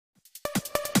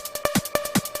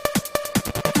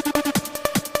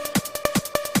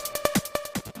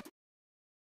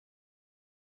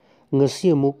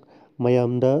ngasi amuk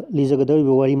mayamda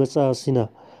lijagadariba wari macha asina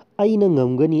aina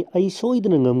ngamgani ai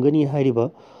soidana ngamgani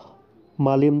hairiba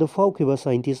malemda faukhiba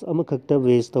scientist amakhakta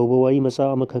base tauba wari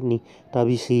macha amakhakni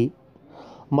tabisi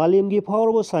malemgi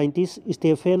fauraba scientist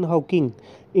Stephen Hawking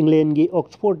England gi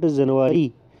Oxford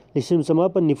January lisim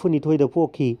samapan nifuni da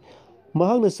pokhi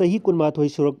mahakna sahi kunmathoi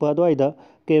surakpa adwaida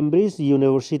Cambridge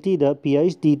University da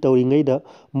PhD tauringaida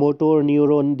motor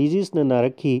neuron disease na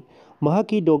narakhi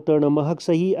Mhakki doctor na mahak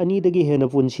sahi ani dagi hena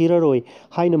punsiraroi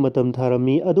haina matam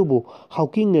tharami adubu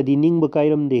Hawking na di ningba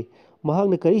kairamde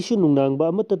mahakna karisu nungnangba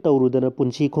amata taurudana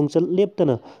punsi khongchal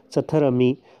leptana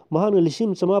chatharami mahakna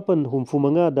lisim samapan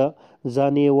humfumanga da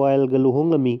Zane Weil ga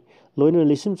luhongami loina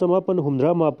lisim samapan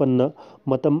humdra mapanna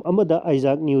matam amada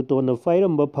Isaac Newton na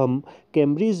fairamba pham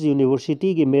Cambridge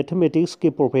University gi mathematics ki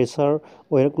professor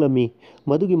oiraklami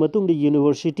madugi matungda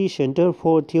University Center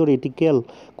for Theoretical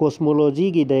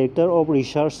Cosmology gi director of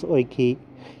research oikhi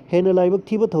hena laibak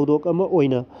thiba thodok ama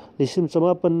oina lisim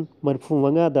samapan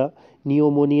marfumanga da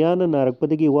pneumonia na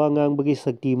narakpadagi wangang bagi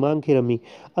sakti mangkhirami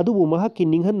adubu mahakki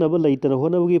ninghnnb leitna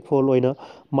honabagi phol oina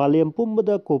malem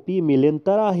pumbada copy million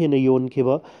tara hena yon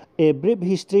khiba a brief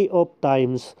history of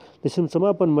times lisim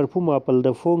samapan marfumapal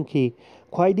da phongki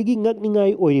khwaidigi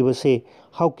ngakningai oiribase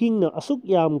Hawking na asuk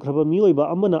yam khraba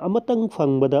mioiba amana amatang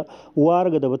fangbada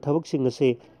wargadaba thabaksing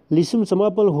ase lisim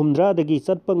samapal humdra dagi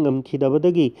chatpa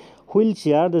ngamkhidabadagi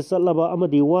wheelchair da chatlaba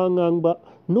amadi wangangba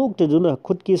noktaduna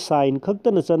khutki sign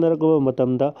khaktana chanaragaba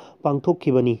matamda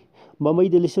pangthokkibani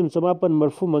mamaida lisim samapan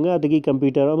marfu manga dagi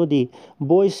computer amadi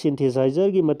voice synthesizer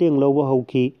gi mateng lawba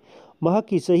hauki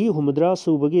mahakki sahi humdra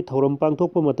subagi thoram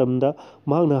pangthokpa matamda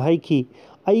mahakna haiki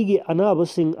aigi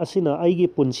anabasing asina aigi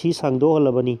punsi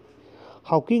sangdohalabani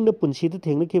Hawking na punsida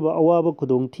thengnakiba awaba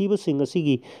khudongthiba sing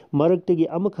asigi maraktagi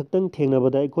amakhaktang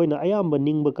thengnabada aikoina ayamba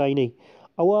ningba kainai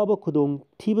awaba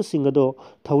khudongthiba sing ado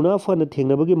thauna fana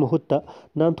thengnabagi mahutta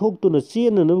nanthoktu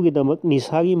chenanabagi damak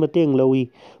nisagi mateng lawi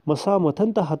masa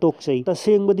mathanta hatokchai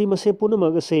tasengbadi mase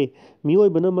punamag ase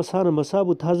mioibana masana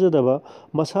masabu thajadaba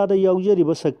masada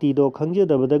yaujariba sakti do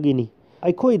khangjadabadagini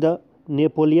aikoida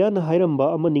Napoleon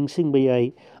hairamba ama ningsingba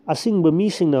yai asingba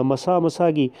misingna masa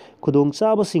masagi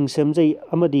khudongchabasing semjai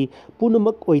amadi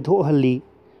punamak oithohalli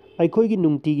aikoigi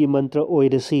nungtigi mantra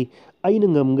oirasi aina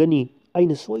ngamgani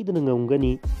aina soidana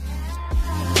ngamgani